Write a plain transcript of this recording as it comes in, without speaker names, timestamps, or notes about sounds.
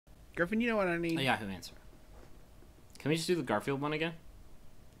Griffin, you know what I need? A Yahoo answer. Can we just do the Garfield one again?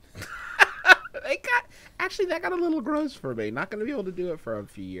 That got a little gross for me. Not going to be able to do it for a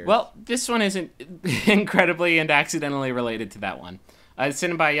few years. Well, this one isn't incredibly and accidentally related to that one. It's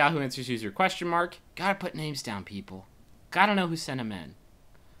sent in by Yahoo Answers user question mark. Gotta put names down, people. Gotta know who sent them in.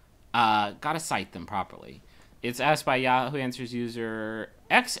 Gotta cite them properly. It's asked by Yahoo Answers user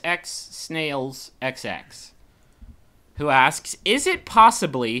XXSnailsXX, who asks, is it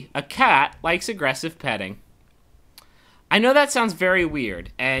possibly a cat likes aggressive petting? I know that sounds very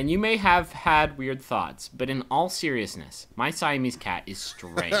weird, and you may have had weird thoughts, but in all seriousness, my Siamese cat is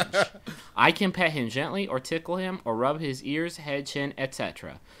strange. I can pet him gently or tickle him or rub his ears, head, chin,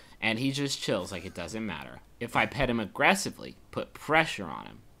 etc., and he just chills like it doesn't matter. If I pet him aggressively, put pressure on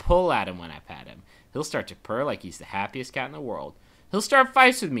him, pull at him when I pet him, he'll start to purr like he's the happiest cat in the world. He'll start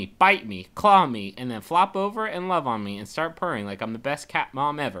fights with me, bite me, claw me, and then flop over and love on me and start purring like I'm the best cat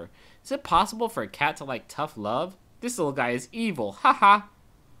mom ever. Is it possible for a cat to like tough love? This little guy is evil. Haha.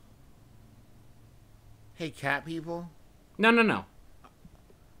 Hey, cat people. No.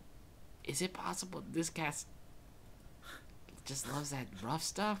 Is it possible this cat just loves that rough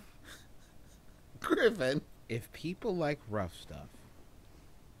stuff? Griffin. If people like rough stuff,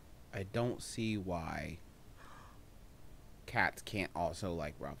 I don't see why cats can't also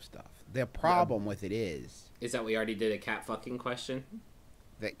like rough stuff. The problem with it is that we already did a cat fucking question?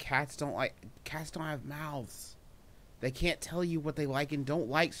 That cats don't have mouths. They can't tell you what they like and don't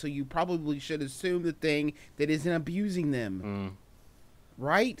like, so you probably should assume the thing that isn't abusing them.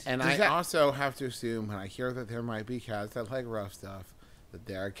 Right? And I also have to assume, when I hear that there might be cats that like rough stuff, that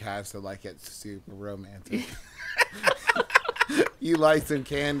there are cats that like it super romantic. You light some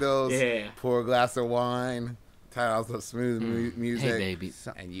candles, pour a glass of wine, tie out some smooth music. Hey, baby,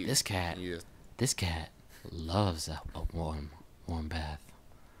 and this cat loves a warm bath.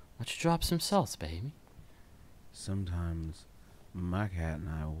 Why don't you drop some salts, baby? Sometimes my cat and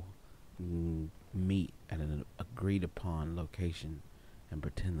I will meet at an agreed upon location and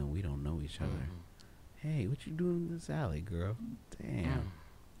pretend that we don't know each other. Hey, what you doing in this alley, girl? Damn.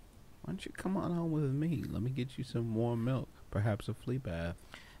 Why don't you come on home with me? Let me get you some warm milk, perhaps a flea bath.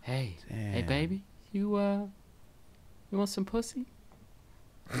 Hey, baby, you want some pussy?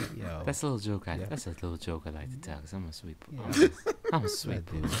 Yo, that's a little joke. That's a little joke I like to tell, cause I'm a sweet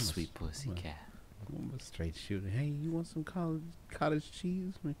pussy cat. I'm a straight shooter. Hey, you want some cottage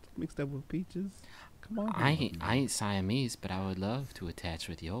cheese mixed up with peaches? Come on. I ain't Siamese, but I would love to attach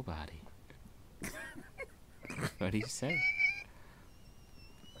with your body. What do you say?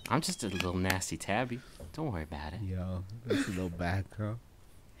 I'm just a little nasty tabby. Don't worry about it. Yo, that's a little bad, girl.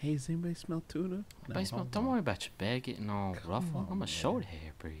 Hey, does anybody smell tuna? Don't worry about your bed getting all ruffled. I'm a short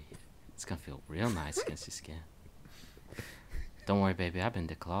hair breed. It's gonna feel real nice against your skin. Don't worry, baby. I've been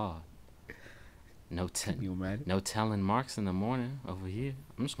declawed. No telling marks in the morning over here.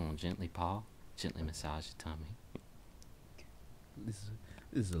 I'm just gonna gently massage your tummy. This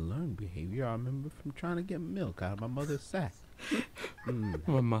is a learned behavior I remember from trying to get milk out of my mother's sack.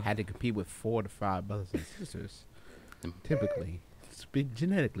 Had to compete with 4 to 5 brothers and sisters. Typically,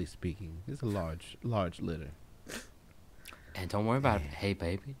 genetically speaking, it's a large litter. And don't worry about it. Hey,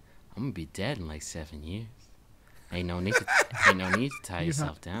 baby, I'm gonna be dead in like 7 years. Ain't no need to tie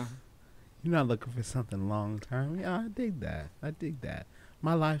yourself down. You're not looking for something long term. Yeah, I dig that.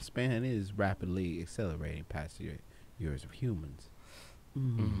 My lifespan is rapidly accelerating past yours of humans.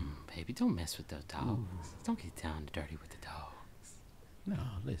 Baby, don't mess with those dogs. Don't get down and dirty with the dogs. No,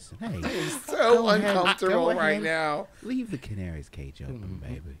 listen. Hey, I'm so uncomfortable right now. Leave the canary's cage open,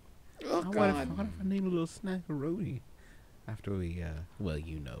 baby. Oh, what God. if I name a little snackaroni after we,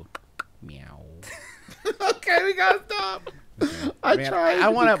 meow. Okay, we gotta stop. Okay. I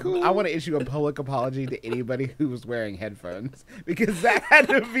want to issue a public apology to anybody who was wearing headphones, because that had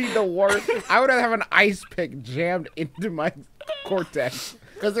to be the worst. I would have an ice pick jammed into my cortex.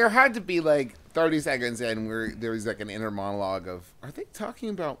 Because there had to be like 30 seconds in where there was like an inner monologue of, are they talking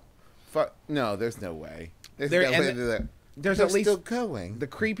about no, there's no way. There's at least still going. The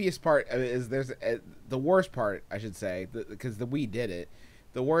creepiest part is the worst part, I should say, because we did it.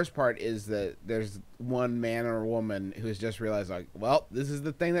 The worst part is that there's one man or woman who has just realized, like, well, this is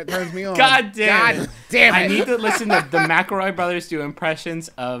the thing that turns me on. God damn it. I it. need to listen to the McElroy brothers do impressions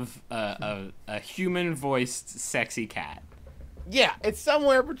of a human-voiced sexy cat. Yeah, it's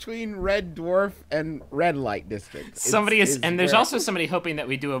somewhere between Red Dwarf and Red Light District. There's also somebody hoping that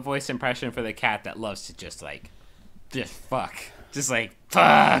we do a voice impression for the cat that loves to just fuck.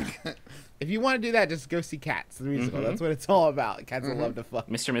 If you want to do that, just go see Cats, the musical. That's what it's all about. Cats will love to fuck.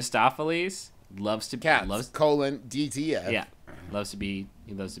 Mr. Mistopheles loves to... Cats, DTF. Yeah.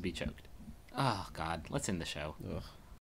 He loves to be choked. Oh God, let's end the show. Ugh.